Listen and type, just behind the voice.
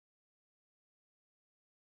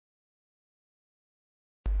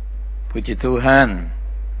Puji Tuhan.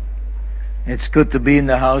 It's good to be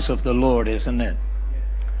in the house of the Lord, isn't it?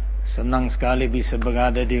 Senang sekali bisa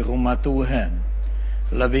berada di rumah Tuhan.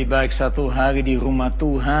 Lebih baik satu hari di rumah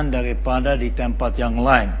Tuhan daripada di tempat yang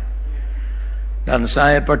lain. Dan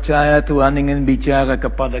saya percaya Tuhan ingin bicara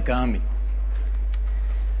kepada kami.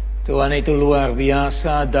 Tuhan itu luar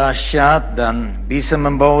biasa, dahsyat, dan bisa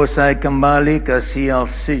membawa saya kembali ke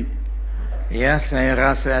CLC. Ya, saya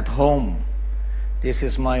rasa at home. This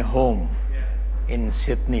is my home in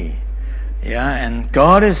Sydney. Ya, and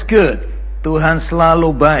God is good. Tuhan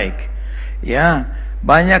selalu baik. Ya,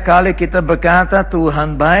 banyak kali kita berkata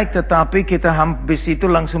Tuhan baik, tetapi kita habis itu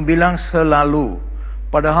langsung bilang selalu.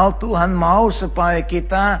 Padahal Tuhan mau supaya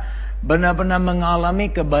kita benar-benar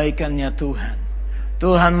mengalami kebaikannya Tuhan.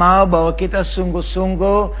 Tuhan mau bahwa kita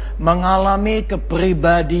sungguh-sungguh mengalami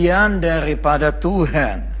kepribadian daripada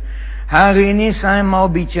Tuhan. Hari ini saya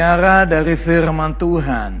mau bicara dari firman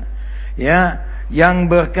Tuhan. Ya,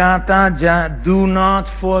 yang berkata, do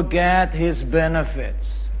not forget His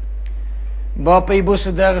benefits. Bapak Ibu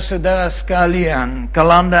saudara-saudara sekalian,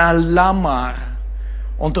 kalau Anda lamar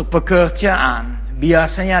untuk pekerjaan,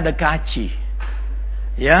 biasanya ada kaci.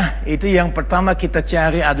 Ya, itu yang pertama kita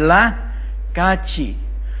cari adalah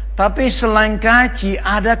kaci. Tapi selain kaci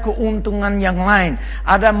ada keuntungan yang lain,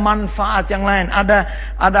 ada manfaat yang lain, ada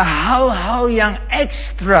hal-hal yang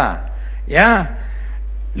ekstra. Ya,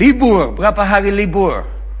 libur, berapa hari libur?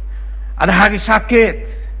 Ada hari sakit,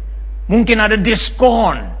 mungkin ada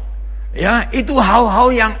diskon. Ya, itu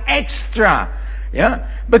hal-hal yang ekstra. Ya,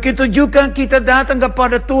 begitu juga kita datang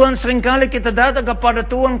kepada Tuhan. Seringkali kita datang kepada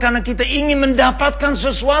Tuhan karena kita ingin mendapatkan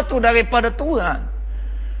sesuatu daripada Tuhan.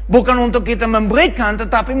 Bukan untuk kita memberikan,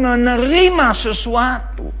 tetapi menerima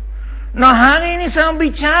sesuatu. Nah, hari ini saya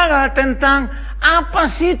bicara tentang apa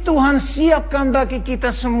sih Tuhan siapkan bagi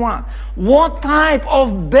kita semua. What type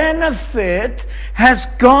of benefit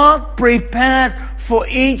has God prepared for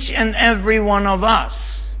each and every one of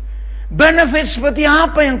us? Benefit seperti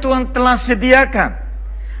apa yang Tuhan telah sediakan?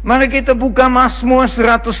 Mari kita buka Mazmur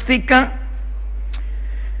 103.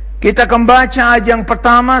 Kita akan baca ayat yang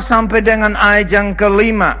pertama sampai dengan ayat yang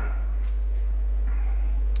kelima.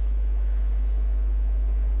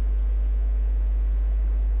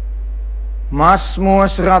 Mazmur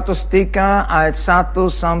 103 ayat 1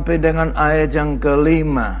 sampai dengan ayat yang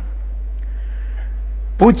kelima.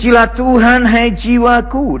 Pujilah Tuhan hai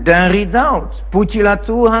jiwaku, dari Daud. Pujilah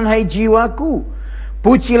Tuhan hai jiwaku.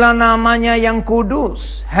 Pujilah namanya yang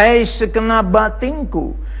kudus, hai segenap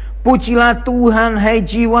batinku. Pujilah Tuhan hai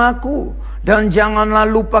jiwaku, dan janganlah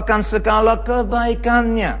lupakan segala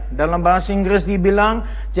kebaikannya. Dalam bahasa Inggris dibilang,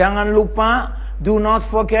 jangan lupa, do not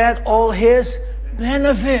forget all His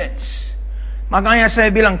benefits. Makanya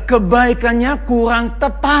saya bilang kebaikannya kurang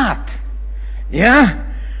tepat. Ya,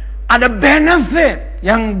 ada benefit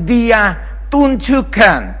yang Dia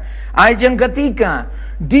tunjukkan. Ayat yang ketiga,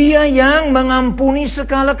 Dia yang mengampuni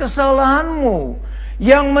segala kesalahanmu,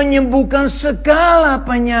 yang menyembuhkan segala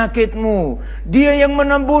penyakitmu. Dia yang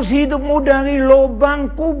menembus hidupmu dari lubang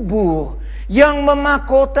kubur, yang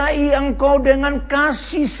memahkotai engkau dengan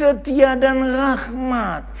kasih setia dan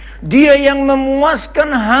rahmat. Dia yang memuaskan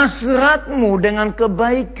hasratmu dengan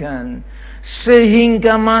kebaikan,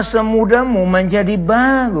 sehingga masa mudamu menjadi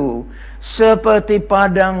baru seperti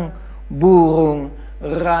padang burung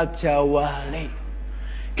Raja Wali.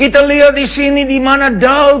 Kita lihat di sini di mana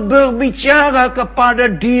Daud berbicara kepada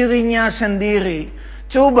dirinya sendiri.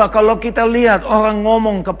 Coba kalau kita lihat orang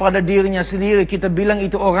ngomong kepada dirinya sendiri, kita bilang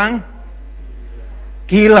itu orang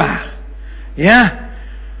gila. Ya.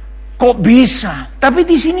 Kok bisa? Tapi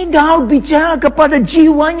di sini Daud bicara kepada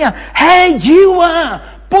jiwanya. Hei jiwa,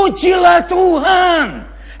 pujilah Tuhan.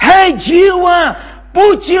 Hei jiwa,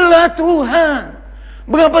 pujilah Tuhan.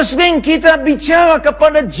 Berapa sering kita bicara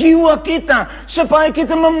kepada jiwa kita supaya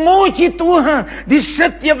kita memuji Tuhan di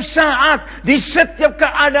setiap saat, di setiap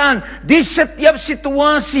keadaan, di setiap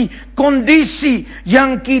situasi, kondisi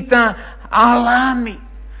yang kita alami.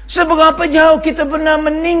 Seberapa jauh kita benar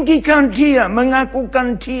meninggikan Dia,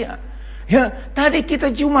 mengakukan Dia. Ya, tadi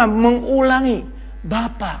kita cuma mengulangi,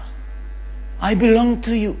 Bapa, I belong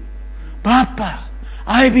to you. Bapa,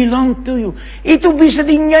 I belong to you. Itu bisa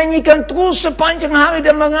dinyanyikan terus sepanjang hari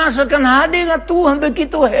dan merasakan hadirat Tuhan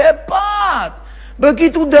begitu hebat,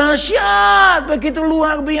 begitu dahsyat, begitu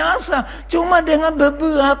luar biasa. Cuma dengan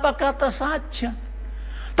beberapa kata saja.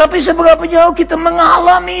 Tapi seberapa jauh kita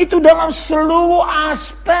mengalami itu dalam seluruh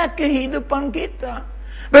aspek kehidupan kita.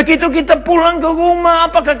 Begitu kita pulang ke rumah,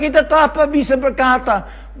 apakah kita dapat bisa berkata,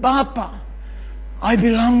 Bapa, I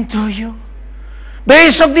belong to you.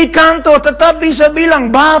 Besok di kantor tetap bisa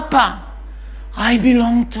bilang, Bapa, I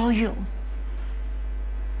belong to you.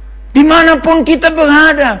 Dimanapun kita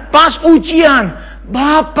berada, pas ujian,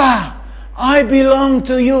 Bapa, I belong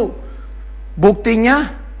to you. Buktinya,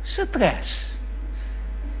 stres.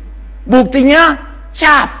 Buktinya,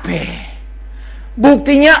 capek.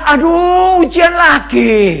 Buktinya, aduh, ujian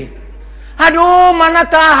lagi. Aduh, mana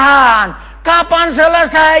tahan. Kapan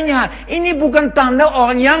selesainya? Ini bukan tanda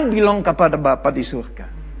orang yang bilang kepada Bapa di surga.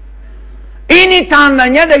 Ini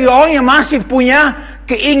tandanya dari orang yang masih punya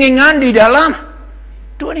keinginan di dalam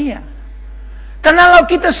dunia. Karena kalau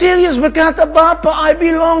kita serius berkata, Bapa, I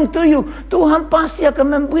belong to you, Tuhan pasti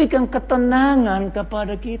akan memberikan ketenangan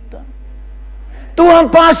kepada kita.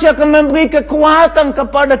 Tuhan pasti akan memberi kekuatan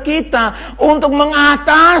kepada kita untuk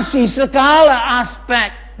mengatasi segala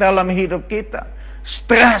aspek dalam hidup kita.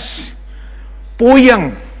 Stres,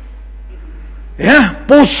 puyeng,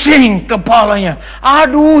 pusing kepalanya.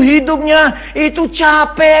 Aduh, hidupnya itu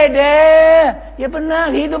capek deh. Ya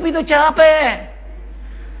benar, hidup itu capek.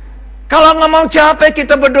 Kalau nggak mau capek,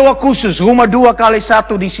 kita berdoa khusus. Rumah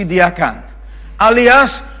 2x1 disediakan.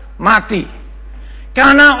 Alias mati.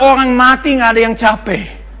 Karena orang mati nggak ada yang capek.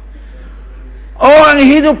 Orang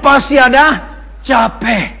hidup pasti ada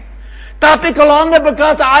capek. Tapi kalau Anda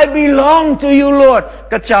berkata, I belong to you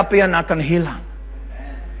Lord, kecapean akan hilang.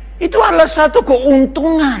 Itu adalah satu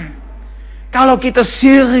keuntungan. Kalau kita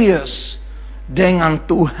serius dengan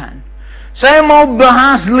Tuhan. Saya mau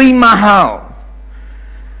bahas 5 hal.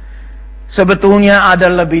 Sebetulnya ada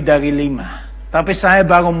lebih dari 5. Tapi saya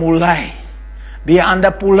baru mulai. Biar Anda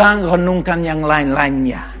pulang renungkan yang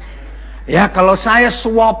lain-lainnya. Ya, kalau saya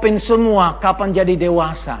suapin semua, kapan jadi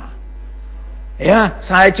dewasa? Ya,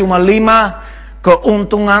 saya cuma 5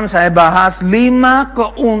 keuntungan, saya bahas 5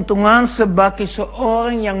 keuntungan sebagai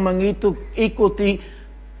seorang yang mengikuti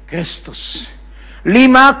Kristus.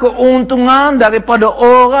 5 keuntungan daripada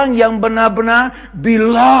orang yang benar-benar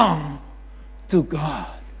belong to God.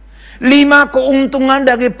 5 keuntungan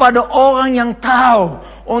daripada orang yang tahu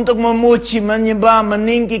untuk memuji, menyembah,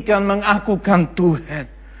 meninggikan, mengakukan Tuhan.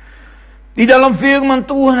 Di dalam firman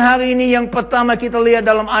Tuhan hari ini yang pertama kita lihat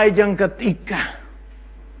dalam ayat yang ketiga.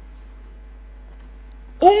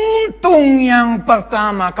 Untung yang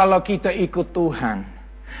pertama kalau kita ikut Tuhan.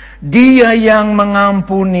 Dia yang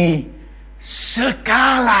mengampuni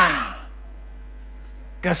segala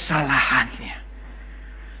kesalahannya.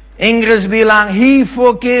 Inggris bilang, He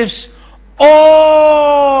forgives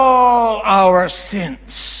all our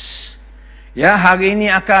sins. Ya, hari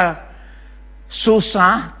ini akan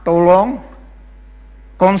susah, tolong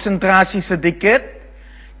konsentrasi sedikit.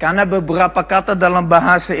 Karena beberapa kata dalam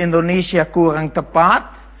bahasa Indonesia kurang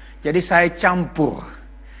tepat. Jadi saya campur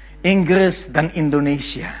Inggris dan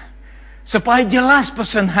Indonesia. Supaya jelas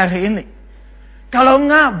pesan hari ini. Kalau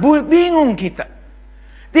enggak, bingung kita.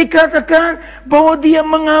 Dikatakan bahwa dia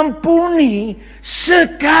mengampuni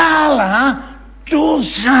segala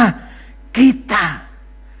dosa kita.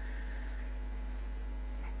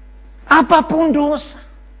 Apapun dosa.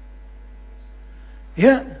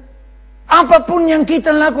 Ya. Apapun yang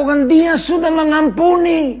kita lakukan, dia sudah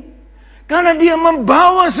mengampuni. Karena dia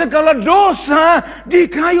membawa segala dosa di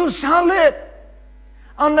kayu salib.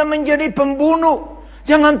 Anda menjadi pembunuh.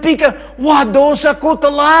 Jangan pikir, wah dosaku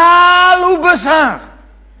terlalu besar.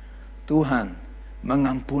 Tuhan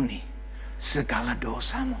mengampuni segala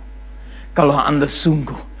dosamu. Kalau Anda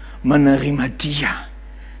sungguh menerima Dia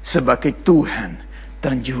sebagai Tuhan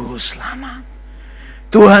dan Juru Selamat.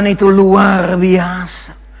 Tuhan itu luar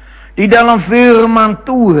biasa. Di dalam firman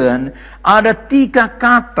Tuhan ada 3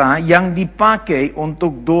 kata yang dipakai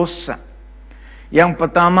untuk dosa. Yang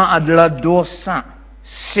pertama adalah dosa,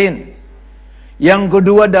 sin. Yang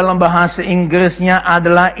kedua dalam bahasa Inggrisnya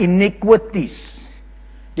adalah iniquities.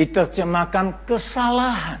 Diterjemahkan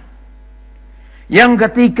kesalahan. Yang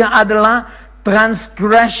ketiga adalah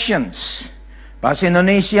transgressions. Bahasa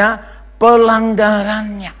Indonesia,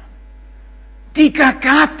 pelanggarannya. 3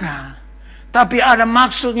 kata, tapi ada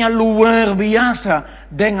maksudnya luar biasa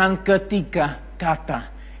dengan ketiga kata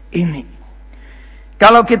ini.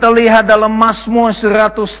 Kalau kita lihat dalam Mazmur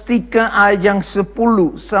 103 ayat yang 10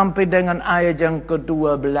 sampai dengan ayat yang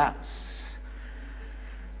ke-12.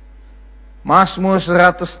 Mazmur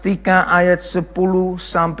 103 ayat 10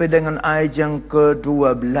 sampai dengan ayat yang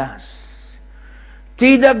ke-12.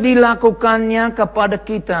 Tidak dilakukannya kepada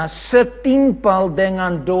kita setimpal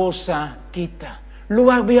dengan dosa kita.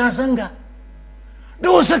 Luar biasa enggak?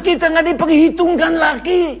 Dosa kita enggak diperhitungkan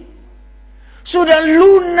lagi. Sudah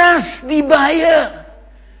lunas dibayar.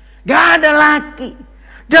 Enggak ada lagi.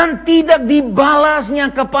 Dan tidak dibalasnya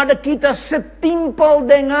kepada kita setimpal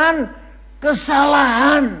dengan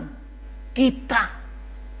kesalahan kita.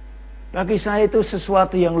 Bagi saya itu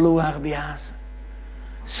sesuatu yang luar biasa.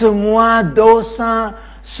 Semua dosa,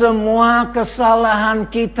 semua kesalahan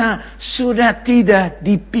kita sudah tidak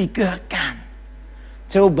dipikirkan.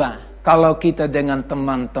 Coba kalau kita dengan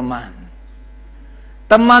teman-teman.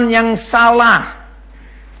 Teman yang salah,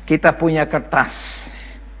 kita punya kertas.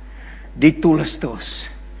 Ditulis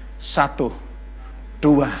terus. 1,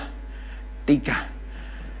 2, 3.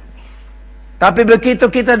 Tapi begitu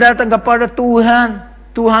kita datang kepada Tuhan,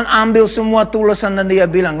 Tuhan ambil semua tulisan dan dia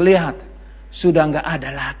bilang, lihat, sudah nggak ada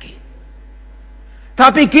lagi.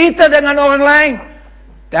 Tapi kita dengan orang lain,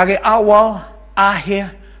 dari awal,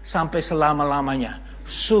 akhir, sampai selama-lamanya,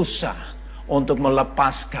 susah untuk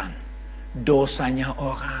melepaskan dosanya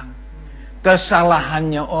orang,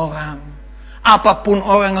 kesalahannya orang, apapun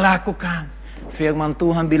orang lakukan. Firman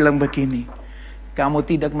Tuhan bilang begini, kamu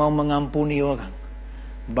tidak mau mengampuni orang,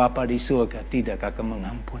 Bapa di surga tidak akan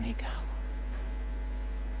mengampuni kau.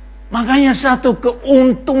 Makanya satu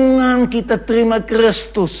keuntungan kita terima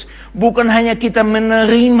Kristus. Bukan hanya kita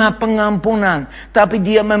menerima pengampunan. Tapi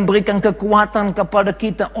dia memberikan kekuatan kepada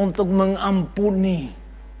kita untuk mengampuni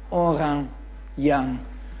orang yang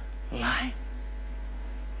lain.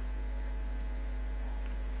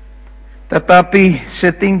 Tetapi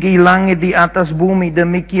setinggi langit di atas bumi,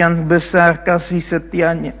 demikian besar kasih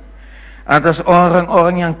setianya atas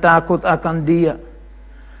orang-orang yang takut akan dia.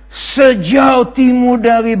 Sejauh timur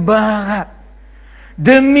dari barat,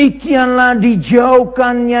 demikianlah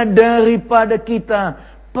dijauhkannya daripada kita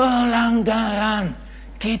pelanggaran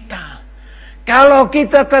kita. Kalau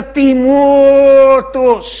kita ke timur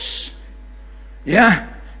terus,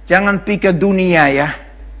 ya, jangan pikir dunia ya.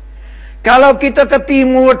 Kalau kita ke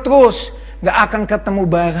timur terus, gak akan ketemu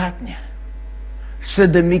baratnya.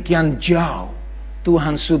 Sedemikian jauh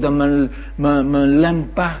Tuhan sudah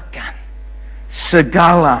melemparkan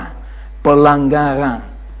segala pelanggaran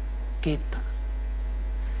kita.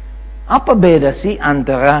 Apa beda sih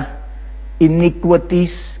antara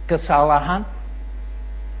iniquities, kesalahan,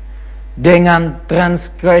 dengan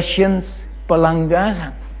transgressions,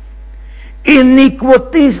 pelanggaran?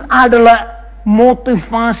 Iniquities adalah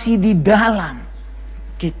motivasi di dalam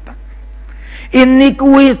kita.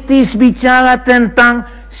 Iniquities bicara tentang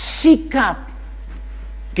sikap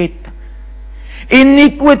kita.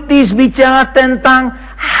 Iniquities bicara tentang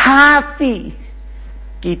hati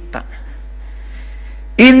kita.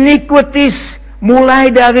 Iniquities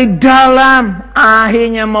mulai dari dalam,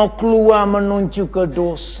 akhirnya mau keluar menuju ke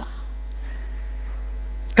dosa.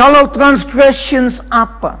 Kalau transgressions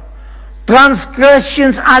apa?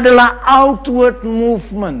 Transgressions adalah outward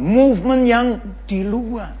movement. Movement yang di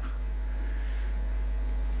luar.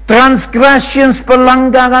 Transgressions,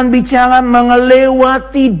 pelanggaran, bicara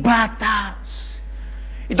melewati batas.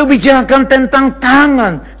 Itu bicarakan tentang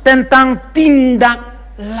tangan, tentang tindak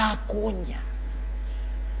lakunya.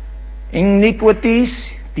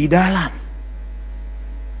 Iniquities di dalam.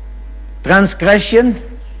 Transgression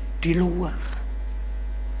di luar.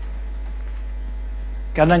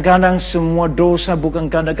 Kadang-kadang semua dosa,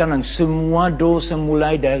 bukan kadang-kadang, semua dosa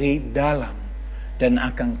mulai dari dalam dan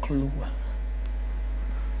akan keluar.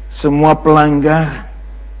 Semua pelanggaran.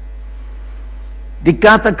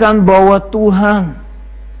 Dikatakan bahwa Tuhan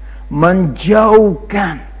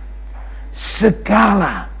menjauhkan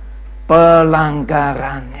segala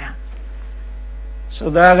pelanggarannya.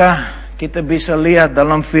 Saudara, kita bisa lihat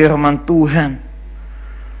dalam firman Tuhan.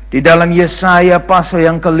 Di dalam Yesaya pasal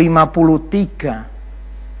yang ke-53.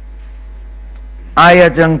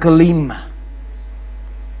 Ayat yang ke-5.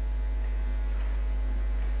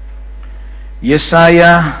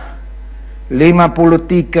 Yesaya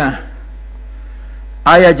 53.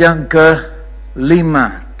 Ayat yang ke-5.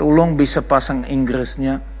 Tolong bisa pasang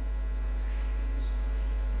Inggrisnya.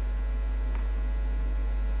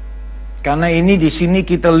 Karena ini di sini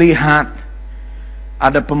kita lihat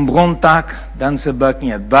ada pemberontak dan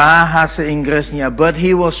sebagainya. Bahasa Inggrisnya, but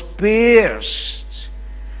he was pierced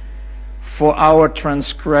for our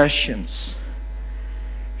transgressions.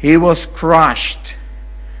 He was crushed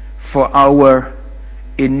for our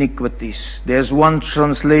iniquities. There's one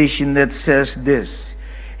translation that says this.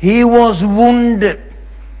 He was wounded.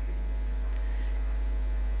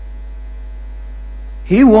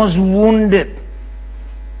 He was wounded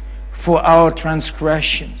for our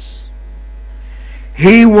transgressions.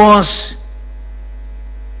 He was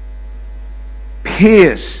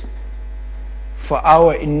pierced for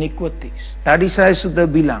our iniquities. Tadi saya sudah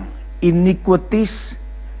bilang, iniquities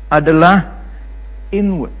adalah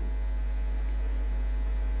inward.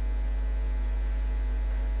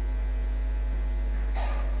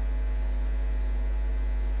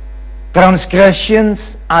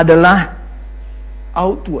 Transgressions adalah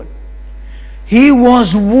outward. He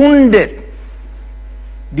was wounded.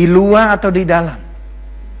 Di luar atau di dalam?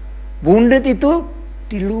 Wounded itu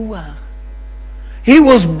di luar. He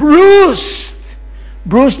was bruised.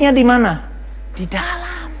 Bruise-nya di mana? Di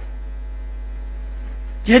dalam.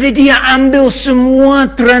 Jadi dia ambil semua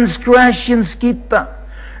transgressions kita.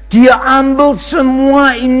 Dia ambil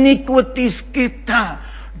semua iniquities kita.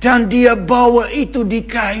 Dan dia bawa itu di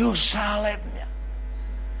kayu salibnya.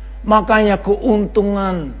 Makanya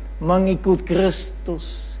keuntungan mengikut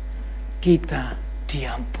Kristus, kita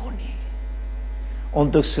diampuni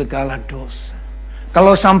untuk segala dosa.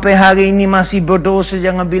 Kalau sampai hari ini masih berdosa,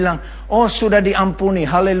 jangan bilang, oh sudah diampuni,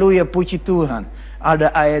 haleluya, puji Tuhan.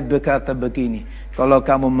 Ada ayat berkata begini, kalau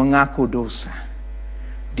kamu mengaku dosa,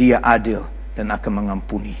 Dia adil dan akan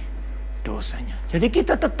mengampuni dosanya. Jadi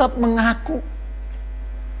kita tetap mengaku.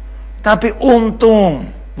 Tapi untung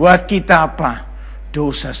buat kita apa?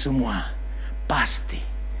 Dosa semua pasti,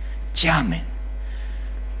 jamin,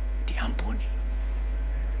 diampuni.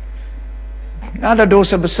 Ada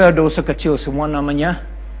dosa besar, dosa kecil, semua namanya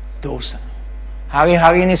dosa.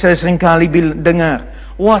 Hari-hari ini saya sering kali dengar,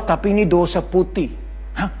 wah tapi ini dosa putih.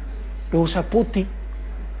 Hah? Dosa putih?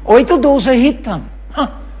 Oh itu dosa hitam. Hah?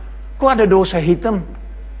 Kok ada dosa hitam?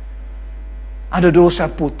 Ada dosa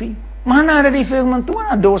putih? Mana ada di firman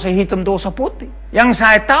Tuhan ada dosa hitam, dosa putih? Yang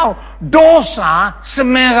saya tahu, dosa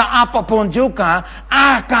semerah apapun juga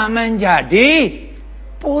akan menjadi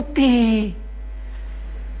putih.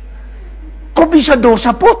 Kok bisa dosa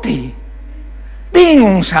putih?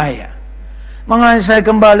 Bingung saya. Makanya saya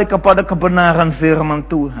kembali kepada kebenaran firman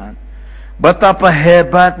Tuhan. Betapa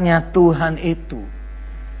hebatnya Tuhan itu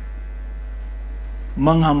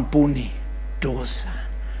mengampuni dosa.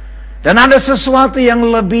 Dan ada sesuatu yang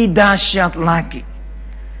lebih dahsyat lagi.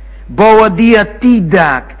 Bahwa Dia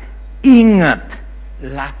tidak ingat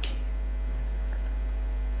lagi.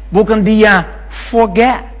 Bukan Dia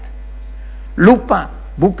forget, lupa.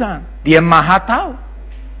 Bukan. Dia maha tahu.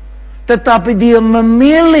 Tetapi Dia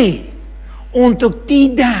memilih untuk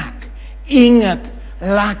tidak ingat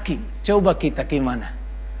lagi. Coba kita gimana?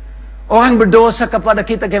 Orang berdosa kepada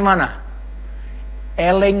kita gimana?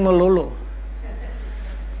 Eleng melulu.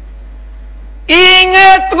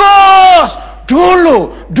 Ingat terus.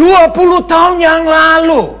 Dulu, 20 tahun yang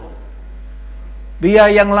lalu. Biar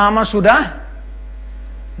yang lama sudah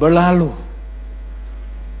berlalu.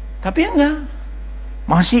 Tapi enggak.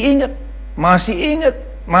 Masih ingat. Masih ingat.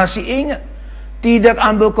 Masih ingat. Tidak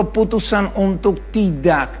ambil keputusan untuk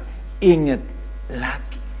tidak ingat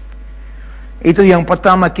lagi. Itu yang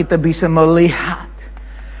pertama kita bisa melihat.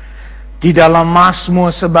 Di dalam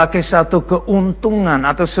Mazmur sebagai satu keuntungan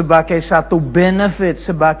atau sebagai satu benefit,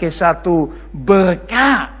 sebagai satu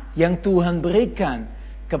berkat yang Tuhan berikan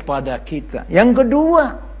kepada kita. Yang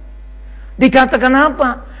kedua, dikatakan apa?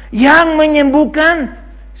 Yang menyembuhkan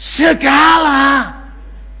segala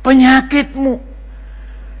penyakitmu.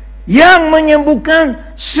 Yang menyembuhkan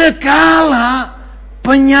segala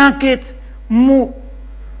penyakitmu.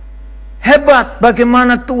 Hebat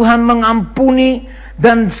bagaimana Tuhan mengampuni.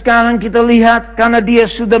 Dan sekarang kita lihat, karena Dia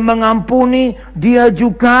sudah mengampuni, Dia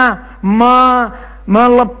juga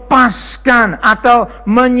melepaskan atau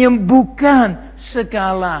menyembuhkan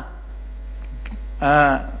segala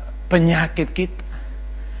penyakit kita.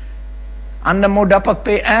 Anda mau dapat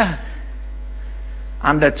PR?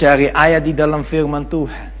 Anda cari ayat di dalam firman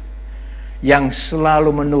Tuhan yang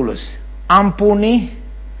selalu menulis, ampuni,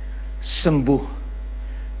 sembuh.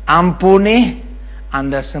 Ampuni,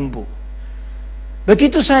 Anda sembuh.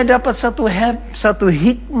 Begitu saya dapat satu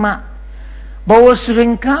hikmah bahwa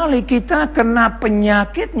seringkali kita kena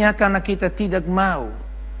penyakitnya karena kita tidak mau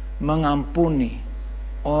mengampuni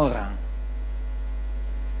orang.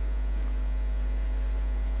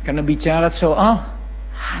 Karena bicara soal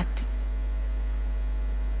hati.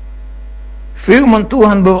 Firman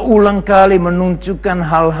Tuhan berulang kali menunjukkan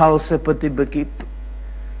hal-hal seperti begitu.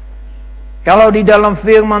 Kalau di dalam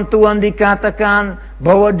firman Tuhan dikatakan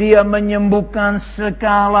bahwa Dia menyembuhkan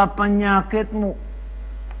segala penyakitmu,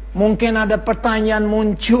 mungkin ada pertanyaan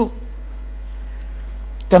muncul.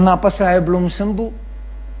 Kenapa saya belum sembuh?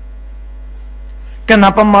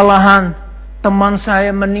 Kenapa malahan teman saya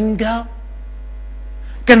meninggal?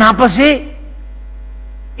 Kenapa sih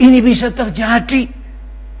ini bisa terjadi?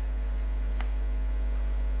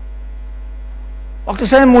 Waktu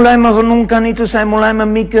saya mulai merenungkan itu, saya mulai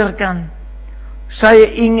memikirkan. Saya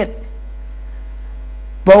ingat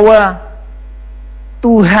bahwa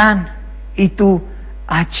Tuhan itu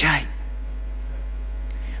ajaib.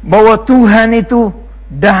 Bahwa Tuhan itu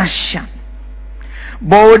dahsyat.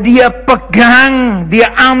 Bahwa Dia pegang,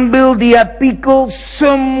 Dia ambil, Dia pikul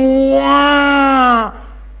semua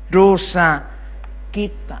dosa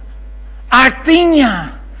kita.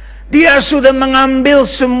 Artinya, dia sudah mengambil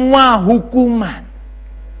semua hukuman.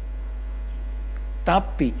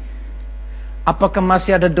 Tapi, apakah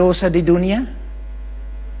masih ada dosa di dunia?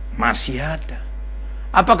 Masih ada.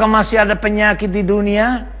 Apakah masih ada penyakit di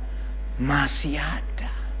dunia? Masih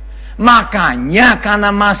ada. Makanya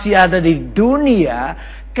karena masih ada di dunia,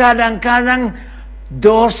 kadang-kadang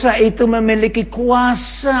dosa itu memiliki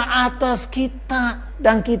kuasa atas kita.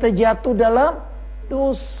 Dan kita jatuh dalam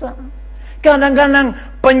dosa. Kadang-kadang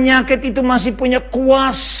penyakit itu masih punya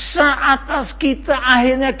kuasa atas kita.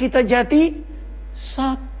 Akhirnya kita jadi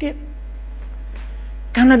sakit.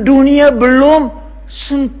 Karena dunia belum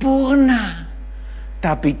sempurna.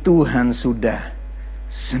 Tapi Tuhan sudah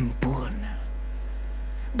sempurna.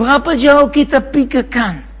 Berapa jauh kita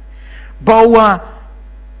pikirkan bahwa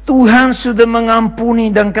Tuhan sudah mengampuni,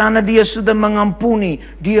 dan karena Dia sudah mengampuni,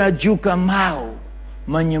 Dia juga mau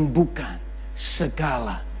menyembuhkan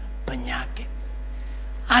segala penyakit.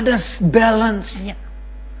 Ada balance-nya.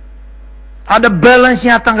 Ada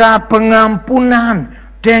balance-nya antara pengampunan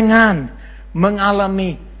dengan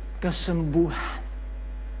mengalami kesembuhan.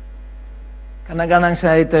 Kadang-kadang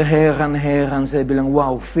saya terheran-heran, saya bilang,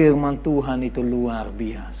 wow, firman Tuhan itu luar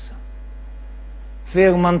biasa.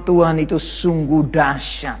 Firman Tuhan itu sungguh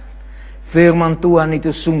dahsyat. Firman Tuhan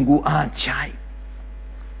itu sungguh ajaib.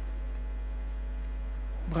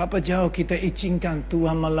 Berapa jauh kita izinkan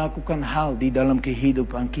Tuhan melakukan hal di dalam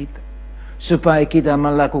kehidupan kita. Supaya kita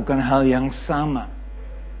melakukan hal yang sama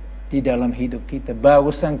di dalam hidup kita.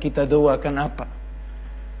 Barusan kita doakan apa?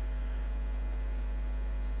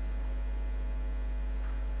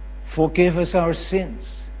 Forgive us our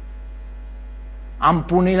sins.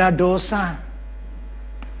 Ampunilah dosa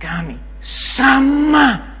kami.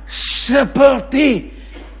 Sama seperti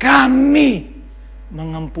kami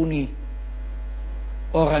mengampuni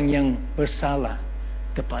orang yang bersalah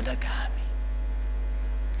kepada kami.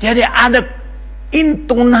 Jadi ada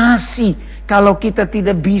intonasi kalau kita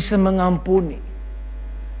tidak bisa mengampuni.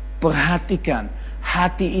 Perhatikan,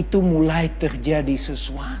 hati itu mulai terjadi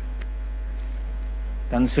sesuatu.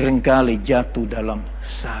 Dan seringkali jatuh dalam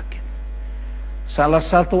sakit. Salah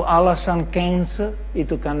satu alasan kanker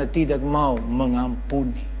itu karena tidak mau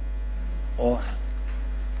mengampuni orang.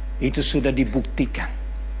 Itu sudah dibuktikan.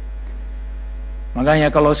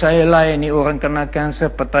 Makanya kalau saya layani orang kena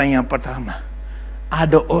kanker, pertanyaan pertama,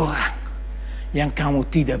 ada orang yang kamu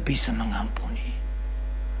tidak bisa mengampuni.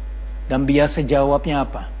 Dan biasa jawabnya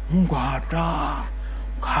apa? Enggak ada,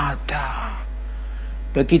 enggak ada.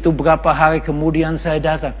 Begitu berapa hari kemudian saya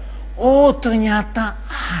datang, oh ternyata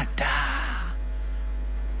ada.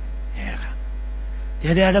 Ya.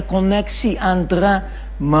 Jadi ada koneksi antara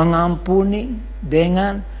mengampuni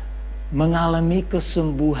dengan mengalami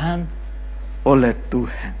kesembuhan oleh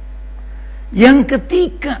Tuhan. Yang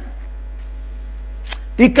ketiga,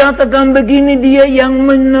 dikatakan begini, Dia yang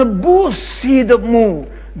menebus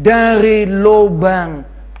hidupmu dari lubang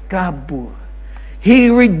kabur.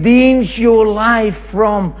 He redeems your life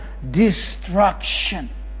from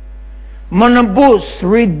destruction. Menebus,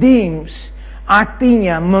 redeems,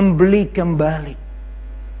 artinya membeli kembali.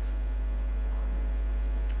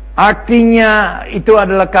 Artinya itu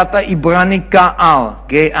adalah kata Ibrani ka'al,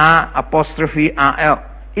 G-A-apostrophe-A-L.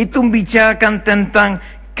 Itu membicarakan tentang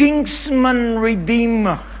kinsman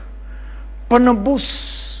redeemer, penebus.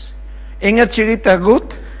 Ingat cerita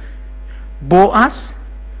Ruth, Boaz?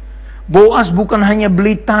 Boaz bukan hanya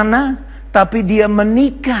beli tanah, tapi dia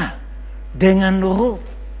menikah dengan Ruth.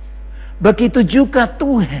 Begitu juga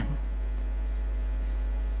Tuhan.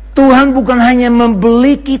 Tuhan bukan hanya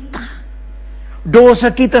membeli kita. Dosa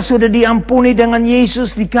kita sudah diampuni dengan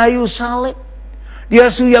Yesus di kayu salib. Dia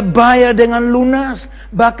sudah bayar dengan lunas.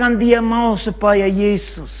 Bahkan Dia mau supaya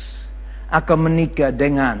Yesus akan menikah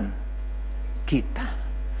dengan kita.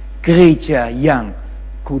 Gereja yang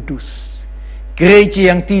kudus. Gereja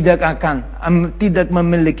yang tidak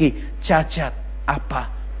memiliki cacat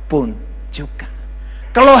apapun juga.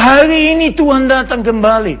 Kalau hari ini Tuhan datang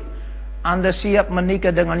kembali, Anda siap menikah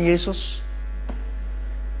dengan Yesus?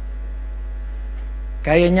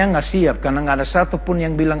 Kayaknya nggak siap, karena nggak ada satupun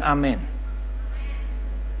yang bilang amin.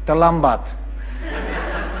 Terlambat.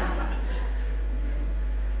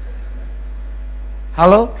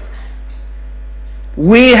 Halo?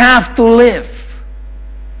 We have to live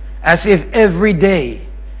as if every day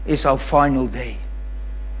is our final day.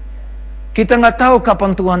 Kita nggak tahu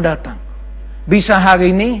kapan Tuhan datang. Bisa hari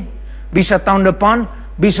ini, bisa tahun depan,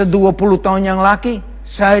 bisa 20 tahun yang lagi.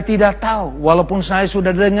 Saya tidak tahu. Walaupun saya sudah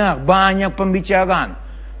dengar banyak pembicaraan.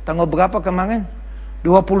 Tanggal berapa kemarin?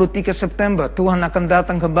 23 September Tuhan akan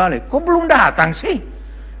datang kembali. Kok belum datang sih?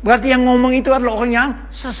 berarti yang ngomong itu adalah orang yang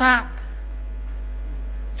sesat.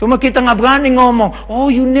 Cuma kita nggak berani ngomong, oh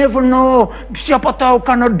you never know, siapa tahu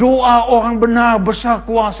karena doa orang benar besar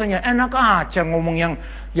kuasanya. Enak aja ngomong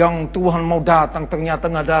yang Tuhan mau datang, ternyata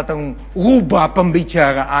nggak datang, rubah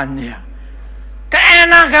pembicaraannya.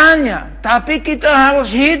 Keenakannya, tapi kita harus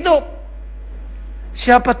hidup.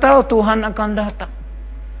 Siapa tahu Tuhan akan datang.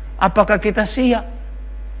 Apakah kita siap?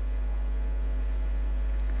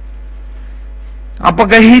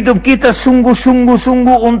 Apakah hidup kita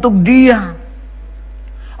sungguh-sungguh untuk Dia?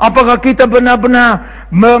 Apakah kita benar-benar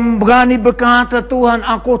berani berkata, Tuhan,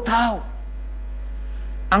 aku tahu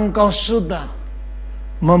Engkau sudah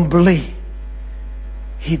membeli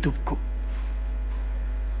hidupku.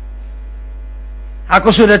 Aku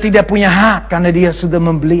sudah tidak punya hak karena Dia sudah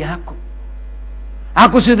membeli aku.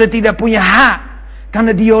 Aku sudah tidak punya hak karena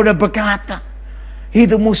Dia sudah berkata,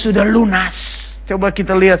 hidupmu sudah lunas. Coba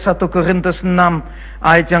kita lihat 1 Korintus 6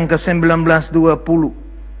 ayat yang ke-19 20.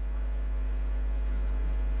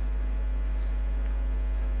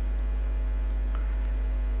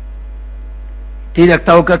 Tidak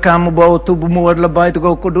tahukah kamu bahwa tubuhmu adalah bait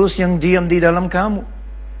Roh Kudus yang diam di dalam kamu?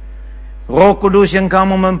 Roh Kudus yang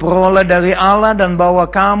kamu memperoleh dari Allah, dan bahwa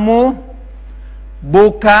kamu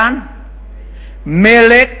bukan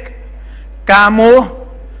milik kamu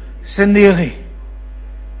sendiri.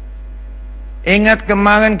 Ingat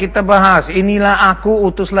kemarin kita bahas, inilah aku,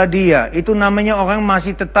 utuslah Dia. Itu namanya orang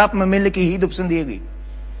masih tetap memiliki hidup sendiri.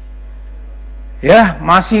 Ya,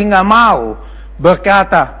 masih nggak mau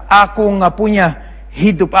berkata, aku nggak punya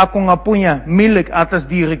hidup, aku nggak punya milik atas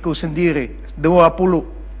diriku sendiri. 20.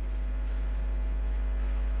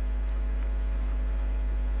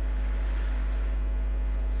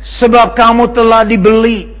 Sebab kamu telah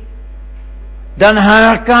dibeli dan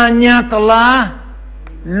harganya telah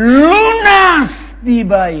lunas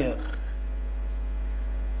dibayar.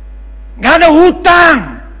 Gak ada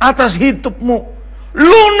hutang atas hidupmu,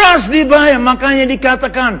 lunas dibayar. Makanya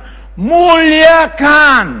dikatakan,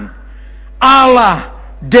 muliakan Allah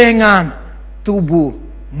dengan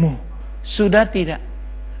tubuhmu. Sudah tidak?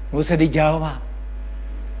 Gak usah dijawab.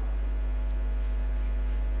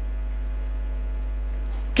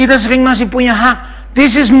 Kita sering masih punya hak.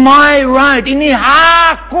 This is my right. Ini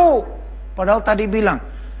hakku. Padahal tadi bilang,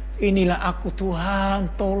 inilah aku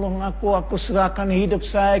Tuhan, tolong aku serahkan hidup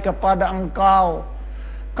saya kepada Engkau.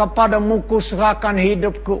 Kepadamu ku serahkan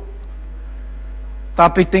hidupku.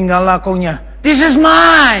 Tapi tinggal lakunya, this is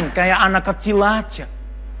mine. Kayak anak kecil aja.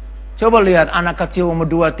 Coba lihat anak kecil umur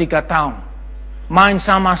 2-3 tahun. Main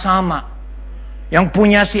sama-sama. Yang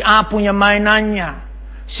punya si A punya mainannya.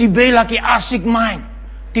 Si B lagi asik main.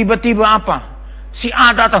 Tiba-tiba apa? Si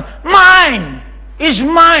A datang, mine, is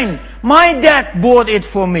mine. My dad bought it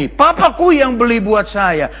for me. Papaku yang beli buat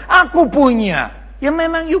saya. Aku punya. Ya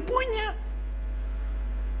memang you punya.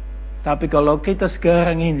 Tapi kalau kita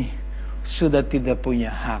sekarang ini sudah tidak punya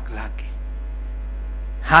hak lagi.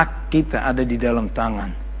 Hak kita ada di dalam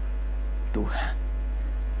tangan Tuhan.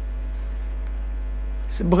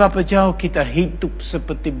 Seberapa jauh kita hidup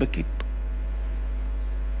seperti begitu?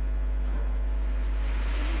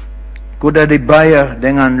 Sudah dibayar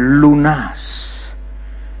dengan lunas.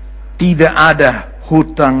 Tidak ada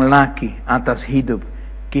hutang lagi atas hidup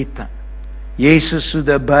kita. Yesus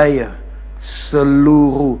sudah bayar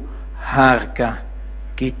seluruh harga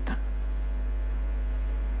kita.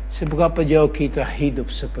 Seberapa jauh kita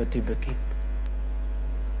hidup seperti begitu?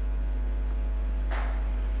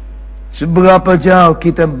 Seberapa jauh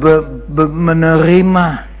kita menerima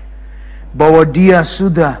bahwa Dia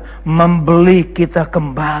sudah membeli kita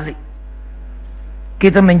kembali.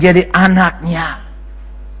 Kita menjadi anaknya.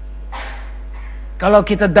 Kalau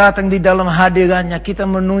kita datang di dalam hadirannya, kita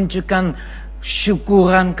menunjukkan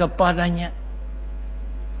syukuran kepadanya.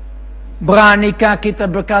 Beranikah kita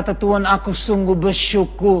berkata, Tuhan, aku sungguh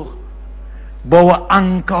bersyukur bahwa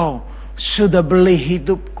Engkau sudah beli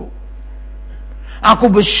hidupku. Aku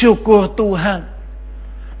bersyukur Tuhan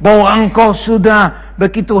bahwa Engkau sudah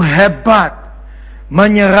begitu hebat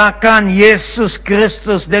menyerahkan Yesus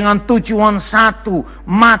Kristus dengan tujuan satu,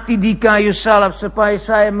 mati di kayu salib supaya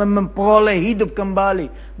saya memperoleh hidup kembali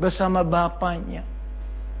bersama Bapaknya.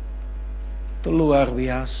 Itu luar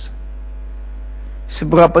biasa.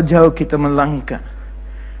 Seberapa jauh kita melangkah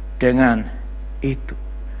dengan itu.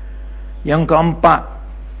 Yang keempat,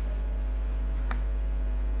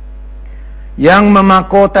 yang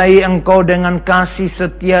memahkotai engkau dengan kasih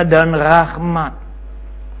setia dan rahmat.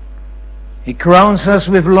 He crowns us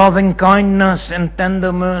with loving kindness and tender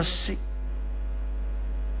mercy.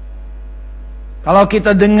 Kalau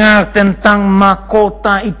kita dengar tentang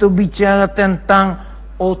mahkota, itu bicara tentang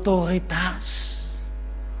otoritas.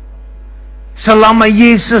 Selama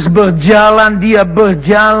Yesus berjalan, dia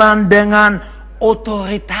berjalan dengan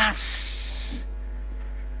otoritas.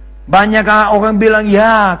 Banyak orang bilang,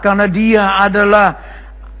 ya karena dia adalah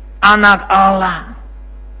anak Allah.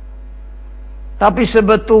 Tapi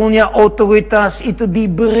sebetulnya otoritas itu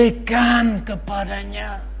diberikan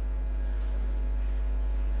kepadanya.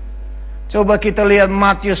 Coba kita lihat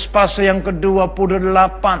Matius pasal yang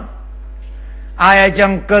ke-28. Ayat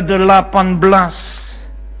yang ke-18.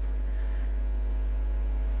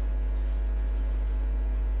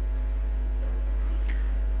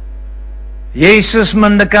 Yesus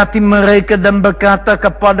mendekati mereka dan berkata,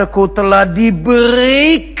 kepadaku telah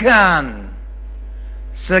diberikan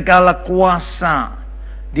segala kuasa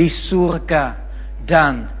di surga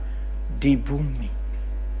dan di bumi.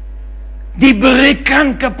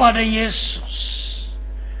 Diberikan kepada Yesus.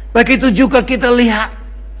 Begitu juga kita lihat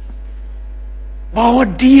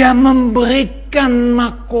bahwa dia memberikan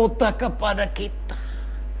mahkota kepada kita.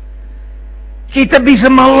 Kita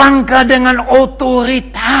bisa melangkah dengan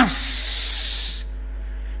otoritas.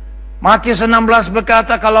 Matius 16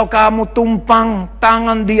 berkata, kalau kamu tumpang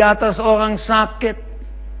tangan di atas orang sakit,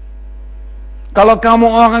 kalau kamu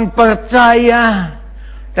orang percaya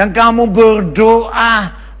dan kamu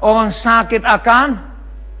berdoa, orang sakit akan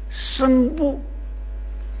sembuh.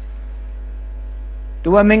 2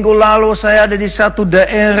 minggu lalu saya ada di satu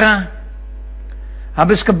daerah.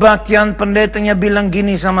 Habis kebaktian, pendetanya bilang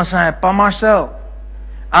gini sama saya, Pak Marcel,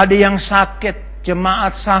 ada yang sakit,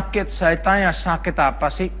 jemaat sakit. Saya tanya, sakit apa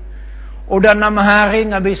sih? Udah 6 hari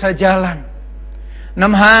gak bisa jalan.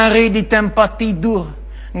 6 hari di tempat tidur.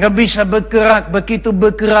 Gak bisa bergerak. Begitu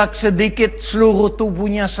bergerak sedikit, seluruh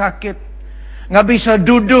tubuhnya sakit. Gak bisa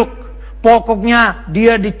duduk. Pokoknya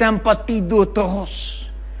dia di tempat tidur terus.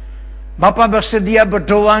 Bapak bersedia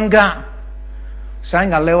berdoa enggak?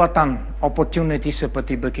 Saya gak lewatan opportunity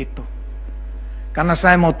seperti begitu. Karena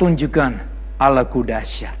saya mau tunjukkan Allahku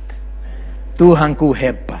dahsyat. Tuhanku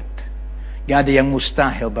hebat. Gak ada yang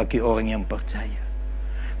mustahil bagi orang yang percaya.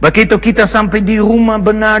 Begitu kita sampai di rumah,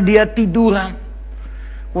 benar dia tiduran.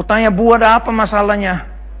 Kutanya, Bu, ada apa masalahnya?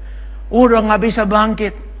 Udah gak bisa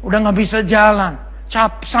bangkit. Udah gak bisa jalan.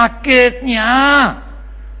 Sakitnya.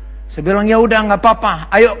 Saya bilang, ya udah gak apa-apa.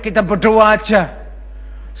 Ayo kita berdoa aja.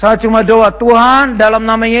 Saya cuma doa, Tuhan, dalam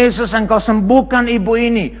nama Yesus Engkau sembuhkan ibu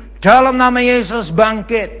ini. Dalam nama Yesus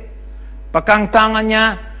bangkit. Pegang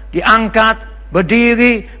tangannya, diangkat.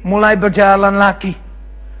 Berdiri, mulai berjalan lagi.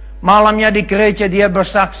 Malamnya di gereja dia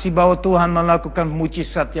bersaksi bahwa Tuhan melakukan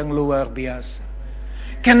mujizat yang luar biasa.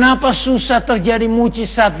 Kenapa susah terjadi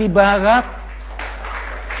mujizat di barat?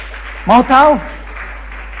 Mau tahu?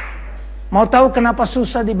 Mau tahu kenapa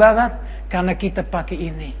susah di barat? Karena kita pakai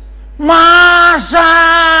ini.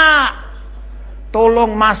 Masak!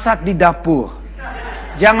 Tolong masak di dapur.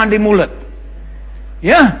 Jangan di mulut.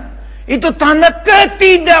 Ya. Itu tanda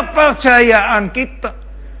ketidakpercayaan kita.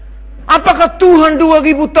 Apakah Tuhan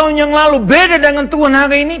 2000 tahun yang lalu beda dengan Tuhan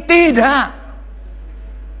hari ini? Tidak.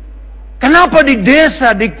 Kenapa di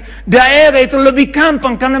desa, di daerah itu lebih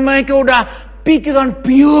gampang? Karena mereka udah pikiran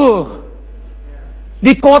pure.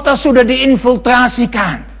 Di kota sudah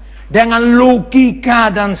diinfiltrasikan dengan logika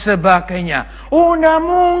dan sebagainya. Oh, tidak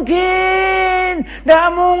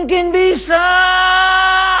mungkin bisa.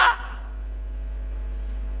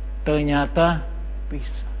 Ternyata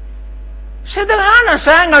bisa. Sederhana,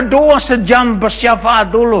 saya nggak doa sejam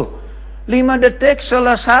bersyafaat dulu. 5 detik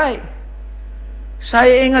selesai.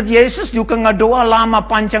 Saya ingat Yesus juga nggak doa lama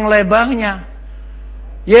panjang lebarnya.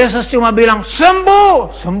 Yesus cuma bilang,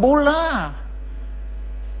 sembuh, sembuhlah.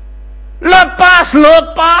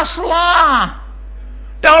 Lepaslah.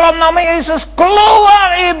 Dalam nama Yesus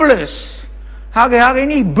keluar iblis. Hari-hari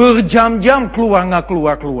ini berjam-jam keluar nggak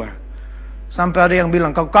keluar. Sampai ada yang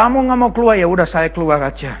bilang, kalau kamu nggak mau keluar, ya udah saya keluar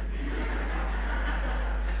aja.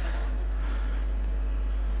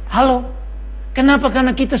 Halo, kenapa?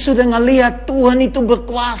 Karena kita sudah ngelihat Tuhan itu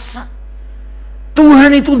berkuasa,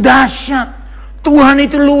 Tuhan itu dahsyat, Tuhan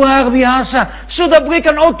itu luar biasa. Sudah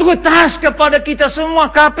berikan otoritas kepada kita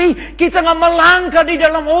semua, tapi kita nggak melangkah di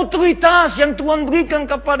dalam otoritas yang Tuhan berikan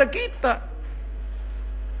kepada kita.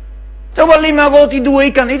 Coba 5 roti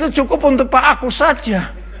 2 ikan itu cukup untuk Pak aku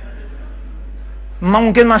saja.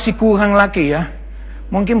 Mungkin masih kurang lagi ya.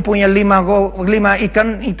 Mungkin punya 5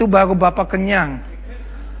 ikan itu baru Bapak kenyang.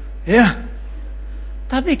 Ya.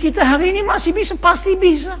 Tapi kita hari ini masih bisa, pasti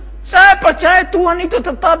bisa. Saya percaya Tuhan itu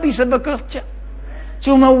tetap bisa bekerja.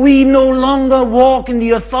 Cuma we no longer walk in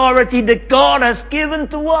the authority that God has given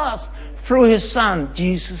to us through His Son,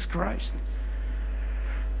 Jesus Christ.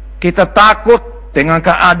 Kita takut dengan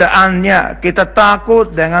keadaannya. Kita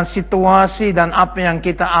takut dengan situasi dan apa yang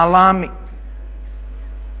kita alami.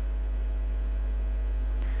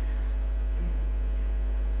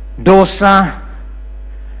 dosa,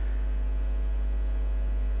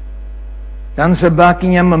 dan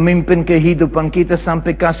sebagainya memimpin kehidupan kita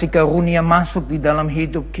sampai kasih karunia masuk di dalam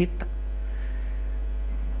hidup kita.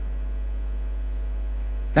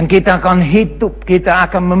 Dan kita akan hidup, kita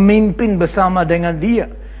akan memimpin bersama dengan Dia.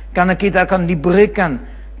 Karena kita akan diberikan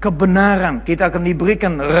kebenaran, kita akan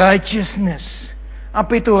diberikan righteousness.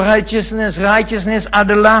 Apa itu righteousness? Righteousness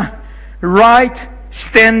adalah right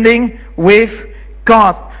standing with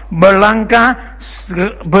God. Berlangkah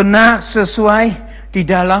benar sesuai di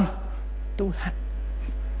dalam Tuhan.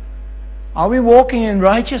 Are we walking in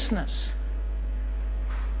righteousness?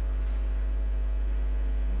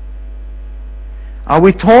 Are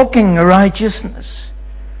we talking righteousness?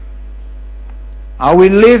 Are we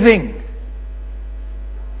living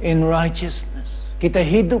in righteousness? Kita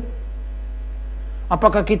hidup.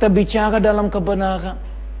 Apakah kita bicara dalam kebenaran?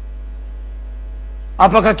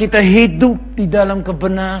 Apakah kita hidup di dalam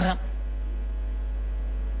kebenaran?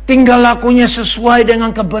 Tinggal lakunya sesuai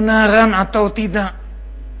dengan kebenaran atau tidak?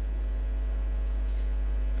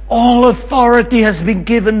 All authority has been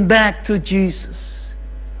given back to Jesus.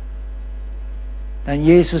 Dan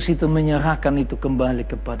Yesus itu menyerahkan itu kembali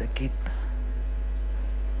kepada kita.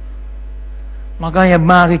 Makanya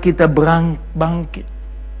mari kita bangkit.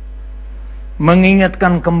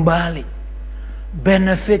 Mengingatkan kembali.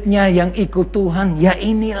 Benefitnya yang ikut Tuhan, ya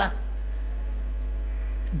inilah.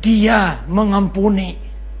 Dia mengampuni.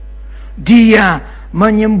 Dia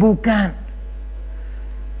menyembuhkan.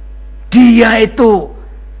 Dia itu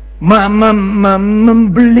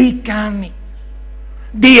membeli kami.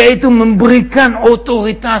 Dia itu memberikan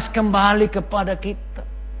otoritas kembali kepada kita.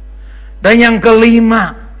 Dan yang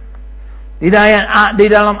kelima, di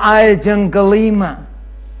dalam ayat yang kelima,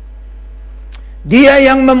 Dia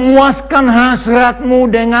yang memuaskan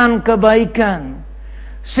hasratmu dengan kebaikan,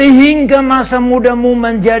 sehingga masa mudamu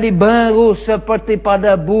menjadi baru seperti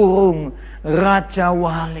pada burung raja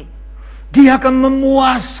wali. Dia akan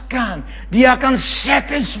memuaskan, Dia akan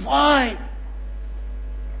satisfy.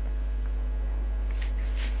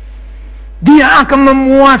 Dia akan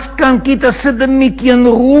memuaskan kita sedemikian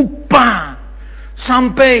rupa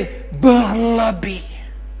sampai berlebih.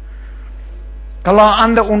 Kalau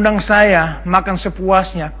Anda undang saya makan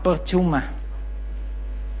sepuasnya, percuma.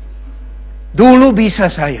 Dulu bisa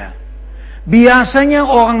saya. Biasanya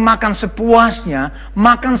orang makan sepuasnya,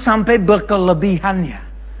 makan sampai berkelebihannya.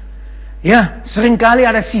 Ya, seringkali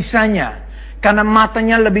ada sisanya. Karena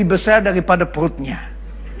matanya lebih besar daripada perutnya.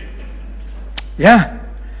 Ya.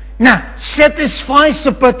 Nah, satisfy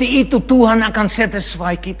seperti itu Tuhan akan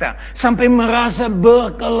satisfy kita. Sampai merasa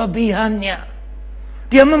berkelebihannya.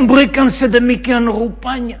 Dia memberikan sedemikian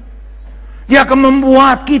rupanya. Dia akan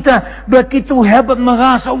membuat kita begitu hebat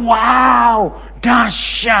merasa, wow,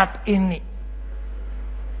 dahsyat ini.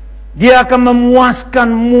 Dia akan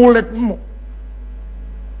memuaskan mulutmu.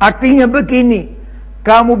 Artinya begini,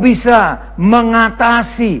 kamu bisa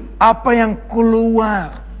mengatasi apa yang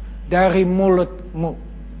keluar dari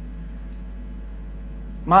mulutmu.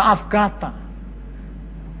 Maaf kata,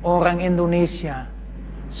 orang Indonesia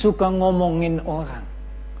suka ngomongin orang,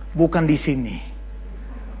 bukan di sini.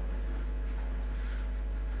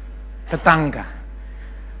 Tetangga,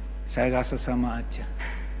 saya rasa sama aja.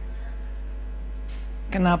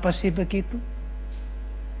 Kenapa sih begitu?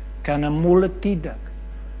 Karena mulut tidak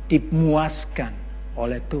dimuaskan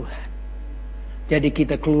oleh Tuhan. Jadi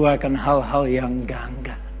kita keluarkan hal-hal yang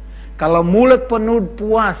enggak. Kalau mulut penuh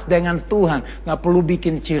puas dengan Tuhan, gak perlu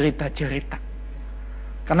bikin cerita-cerita.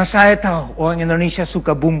 Karena saya tahu orang Indonesia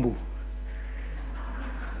suka bumbu.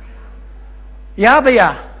 Ya apa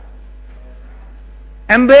ya?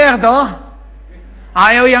 Ember toh?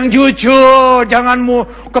 Ayo yang jujur, jangan mau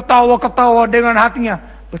ketawa-ketawa dengan hatinya.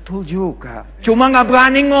 Betul juga. Cuma gak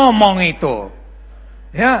berani ngomong itu.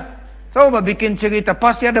 Ya, coba bikin cerita,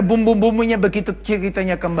 pasti ada bumbu-bumbunya begitu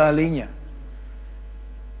ceritanya kembalinya.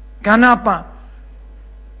 Kenapa?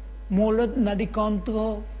 Mulut tidak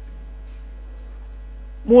dikontrol.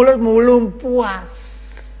 Mulut belum puas.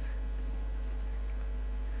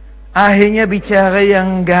 Akhirnya bicara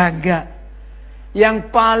yang gagak.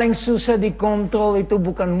 Yang paling susah dikontrol itu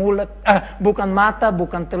bukan mulut, bukan mata,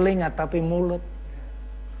 bukan telinga, tapi mulut.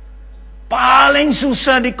 Paling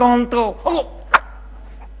susah dikontrol.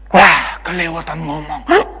 Wah, kelewatan ngomong.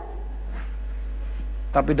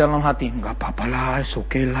 Tapi dalam hati, enggak apa-apa lah,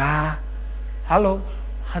 oke lah. Halo,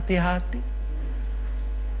 hati-hati.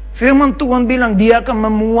 Firman Tuhan bilang, Dia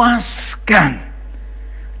akan memuaskan.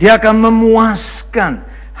 Dia akan memuaskan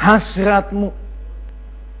hasratmu.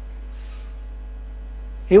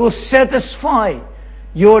 He will satisfy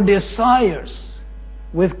your desires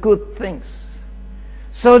with good things.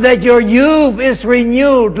 So that your youth is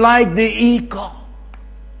renewed like the eagle.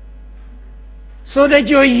 So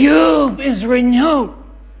that your youth is renewed.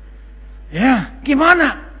 Ya,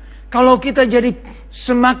 gimana? Kalau kita jadi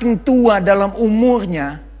semakin tua dalam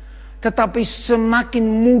umurnya, tetapi semakin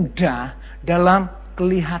muda dalam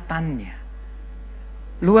kelihatannya.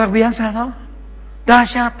 Luar biasa toh?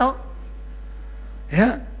 Dahsyat toh?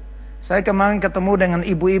 Ya. Saya kemarin ketemu dengan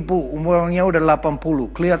ibu-ibu, umurnya udah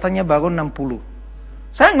 80, kelihatannya baru 60.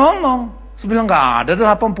 Saya ngomong, saya bilang gak ada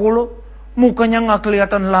 80. Mukanya gak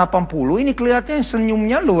kelihatan 80, ini kelihatannya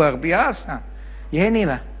senyumnya luar biasa. Ya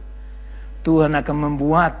inilah. Tuhan akan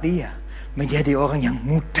membuat dia menjadi orang yang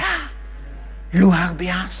muda. Luar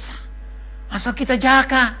biasa. Asal kita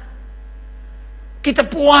jaga. Kita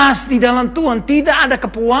puas di dalam Tuhan. Tidak ada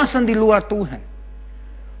kepuasan di luar Tuhan.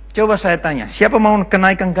 Coba saya tanya. Siapa mau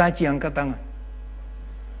kenaikan gaji? Angkat tangan.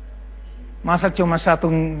 Masa cuma satu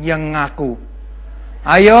yang ngaku?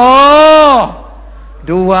 Ayo.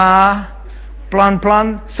 2.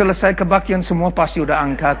 Pelan-pelan selesai kebaktian semua pasti udah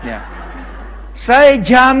angkatnya. Saya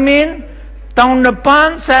jamin tahun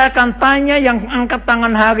depan saya akan tanya yang angkat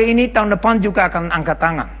tangan hari ini, tahun depan juga akan angkat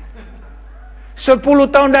tangan. 10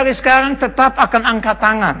 tahun dari sekarang tetap akan angkat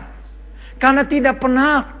tangan. Karena tidak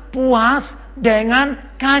pernah puas dengan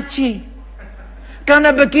gaji.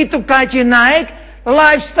 Karena begitu gaji naik,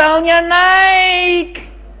 lifestyle-nya naik.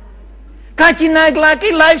 Gaji naik lagi,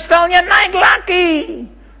 lifestyle-nya naik lagi.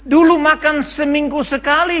 Dulu makan seminggu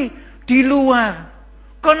sekali di luar.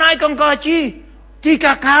 Kenaikan gaji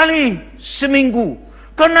 3 kali seminggu.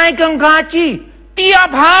 Kenaikan gaji tiap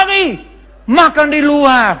hari. Makan di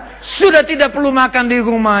luar. Sudah tidak perlu makan di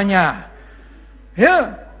rumahnya.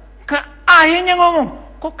 Ya. Akhirnya ngomong,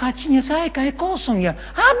 kok gajinya saya kayak kosong ya?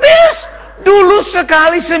 Habis. Dulu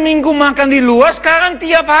sekali seminggu makan di luar. Sekarang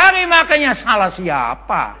tiap hari makannya. Salah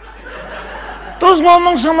siapa? Terus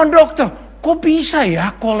ngomong sama dokter, kok bisa ya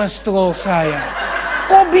kolesterol saya?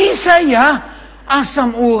 Kok bisa ya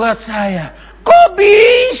asam urat saya? Kok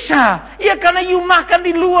bisa? Ya karena you makan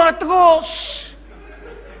di luar terus.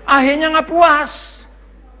 Akhirnya gak puas.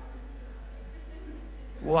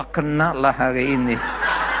 Wah, kena lah hari ini.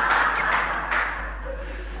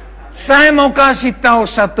 Saya mau kasih tahu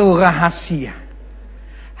satu rahasia.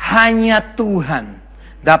 Hanya Tuhan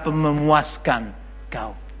dapat memuaskan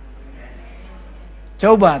kau.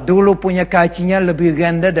 Coba dulu punya gajinya lebih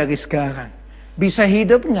rendah dari sekarang. Bisa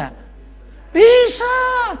hidup gak? Bisa.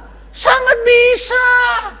 Sangat bisa.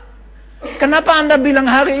 Kenapa Anda bilang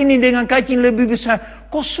hari ini dengan gaji lebih besar?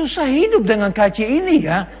 Kok susah hidup dengan gaji ini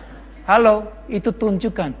ya? Halo, itu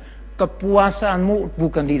tunjukkan kepuasanmu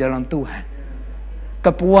bukan di dalam Tuhan.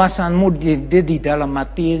 Kepuasanmu di dalam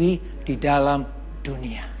materi, di dalam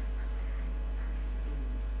dunia.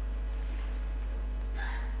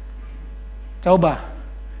 Coba,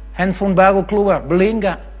 handphone baru keluar, beli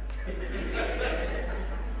enggak?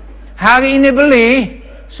 Hari ini beli,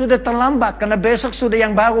 sudah terlambat karena besok sudah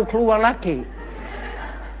yang baru keluar lagi.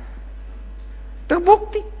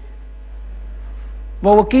 Terbukti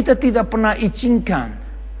bahwa kita tidak pernah izinkan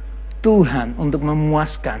Tuhan untuk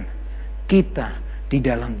memuaskan kita di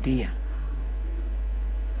dalam Dia.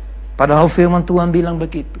 Padahal firman Tuhan bilang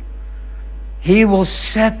begitu. He will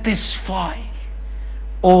satisfy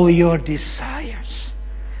all your desires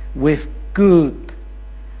with good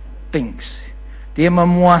things. Dia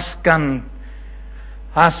memuaskan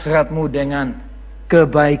hasratmu dengan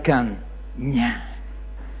kebaikannya.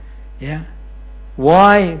 Ya.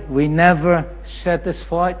 Why we never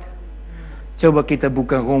satisfied? Coba kita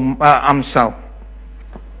buka Amsal.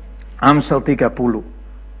 Amsal 30.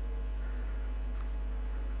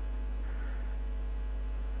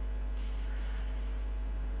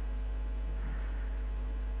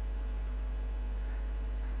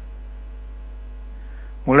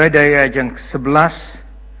 Mulai dari ayat yang 11.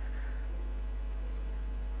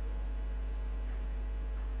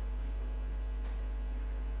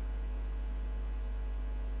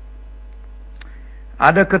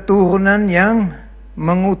 Ada keturunan yang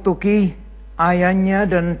mengutuki ayahnya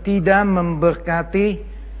dan tidak memberkati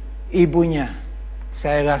ibunya.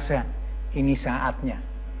 Saya rasa ini saatnya.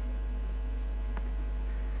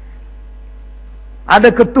 Ada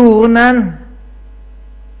keturunan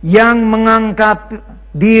yang menganggap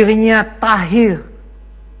dirinya tahir,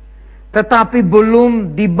 tetapi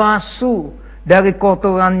belum dibasuh dari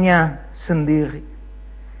kotorannya sendiri.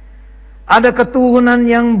 Ada keturunan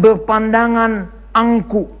yang berpandangan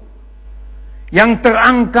angkuh, yang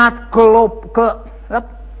terangkat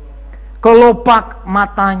kelopak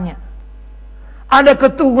matanya. Ada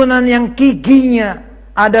keturunan yang giginya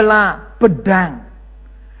adalah pedang,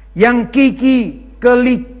 yang gigi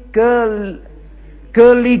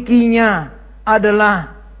Kelikinya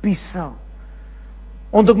adalah pisau.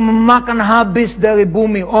 Untuk memakan habis dari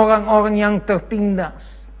bumi orang-orang yang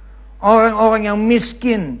tertindas. Orang-orang yang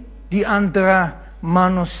miskin di antara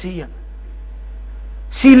manusia.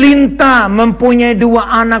 Si Linta mempunyai 2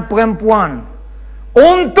 anak perempuan.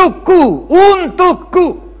 Untukku.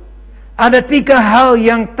 Ada 3 hal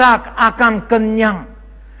yang tak akan kenyang.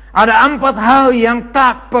 Ada 4 hal yang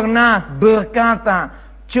tak pernah berkata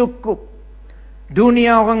cukup.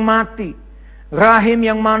 Dunia orang mati. Rahim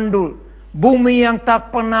yang mandul. Bumi yang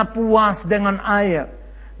tak pernah puas dengan air.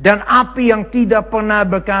 Dan api yang tidak pernah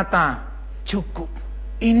berkata cukup.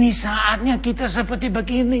 Ini saatnya kita seperti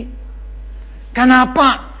begini.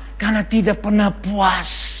 Kenapa? Karena tidak pernah puas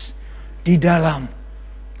di dalam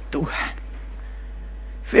Tuhan.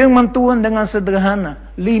 Firman Tuhan dengan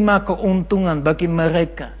sederhana. 5 keuntungan bagi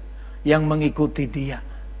mereka yang mengikuti Dia.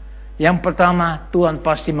 Yang pertama, Tuhan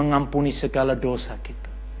pasti mengampuni segala dosa kita.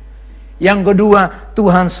 Yang kedua,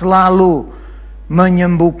 Tuhan selalu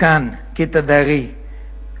menyembuhkan kita dari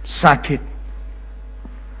sakit.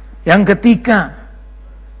 Yang ketiga,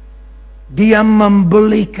 Dia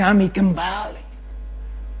membeli kami kembali.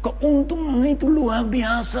 Keuntungan itu luar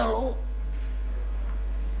biasa loh.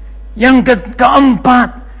 Yang keempat,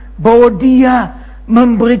 bahwa Dia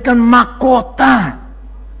memberikan mahkota.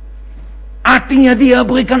 Artinya Dia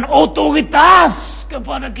berikan otoritas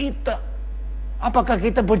kepada kita. Apakah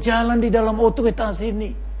kita berjalan di dalam otoritas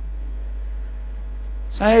ini?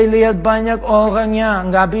 Saya lihat banyak orangnya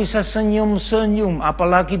nggak bisa senyum-senyum,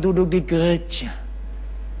 apalagi duduk di gereja.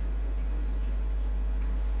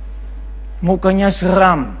 Mukanya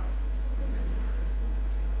seram.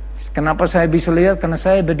 Kenapa saya bisa lihat? Karena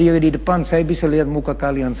saya berdiri di depan, saya bisa lihat muka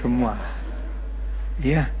kalian semua.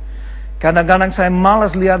 Ya. Kadang-kadang saya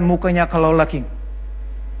malas lihat mukanya kalau lagi.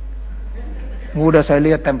 Udah saya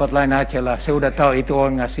lihat tempat lain aja lah. Saya udah tahu itu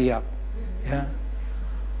orang nggak siap. Ya.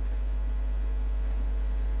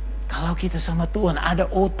 Kalau kita sama Tuhan ada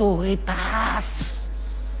otoritas.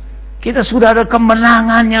 Kita sudah ada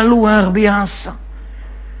kemenangannya luar biasa.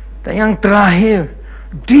 Dan yang terakhir,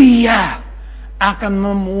 Dia akan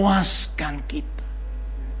memuaskan kita.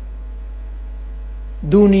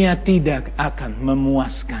 Dunia tidak akan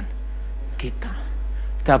memuaskan kita.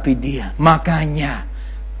 Tapi Dia. Makanya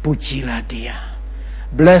pujilah Dia.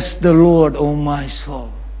 Bless the Lord, O my soul.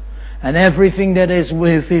 And everything that is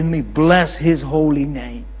within me, bless His holy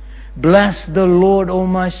name. Bless the Lord, O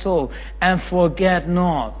my soul. And forget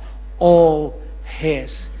not all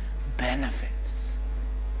His benefits.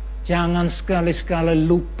 Jangan sekali-sekali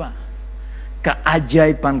lupa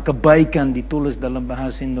keajaiban, kebaikan ditulis dalam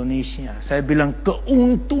bahasa Indonesia. Saya bilang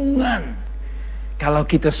keuntungan kalau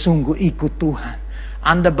kita sungguh ikut Tuhan.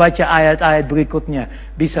 Anda baca ayat-ayat berikutnya,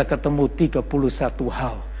 bisa ketemu 31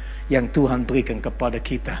 hal yang Tuhan berikan kepada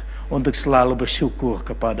kita untuk selalu bersyukur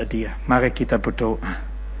kepada Dia. Mari kita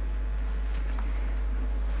berdoa.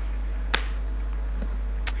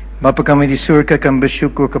 Bapa kami di surga, kami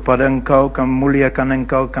bersyukur kepada Engkau, kami muliakan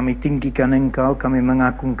Engkau, kami tinggikan Engkau, kami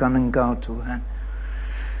mengagungkan Engkau Tuhan.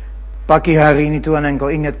 Pagi hari ini Tuhan,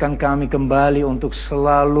 Engkau ingatkan kami kembali untuk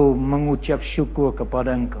selalu mengucap syukur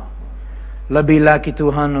kepada Engkau. Lebih lagi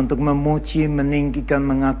Tuhan untuk memuji, meninggikan,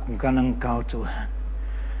 mengagungkan Engkau Tuhan.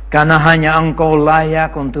 Karena hanya Engkau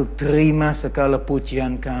layak untuk terima segala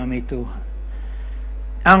pujian kami Tuhan.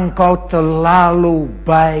 Engkau terlalu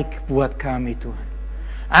baik buat kami Tuhan.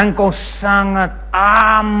 Engkau sangat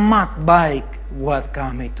amat baik buat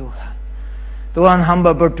kami Tuhan. Tuhan,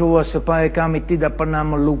 hamba berdoa supaya kami tidak pernah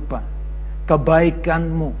melupa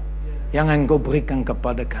kebaikan-Mu yang Engkau berikan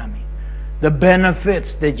kepada kami. The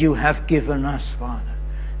benefits that You have given us, Father.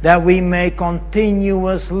 That we may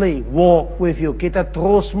continuously walk with You. Kita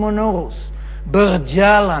terus menerus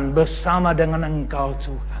berjalan bersama dengan Engkau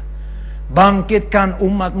Tuhan. Bangkitkan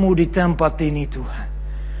umat-Mu di tempat ini Tuhan.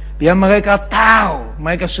 Biar mereka tahu,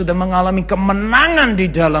 mereka sudah mengalami kemenangan di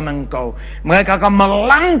dalam Engkau. Mereka akan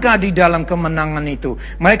melangkah di dalam kemenangan itu.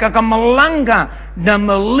 Mereka akan melangkah dan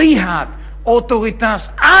melihat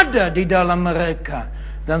otoritas ada di dalam mereka.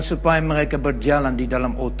 Dan supaya mereka berjalan di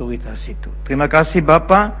dalam otoritas itu. Terima kasih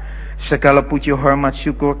Bapa. Segala puji, hormat,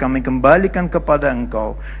 syukur kami kembalikan kepada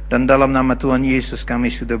Engkau. Dan dalam nama Tuhan Yesus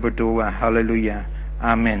kami sudah berdoa. Haleluya.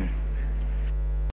 Amin.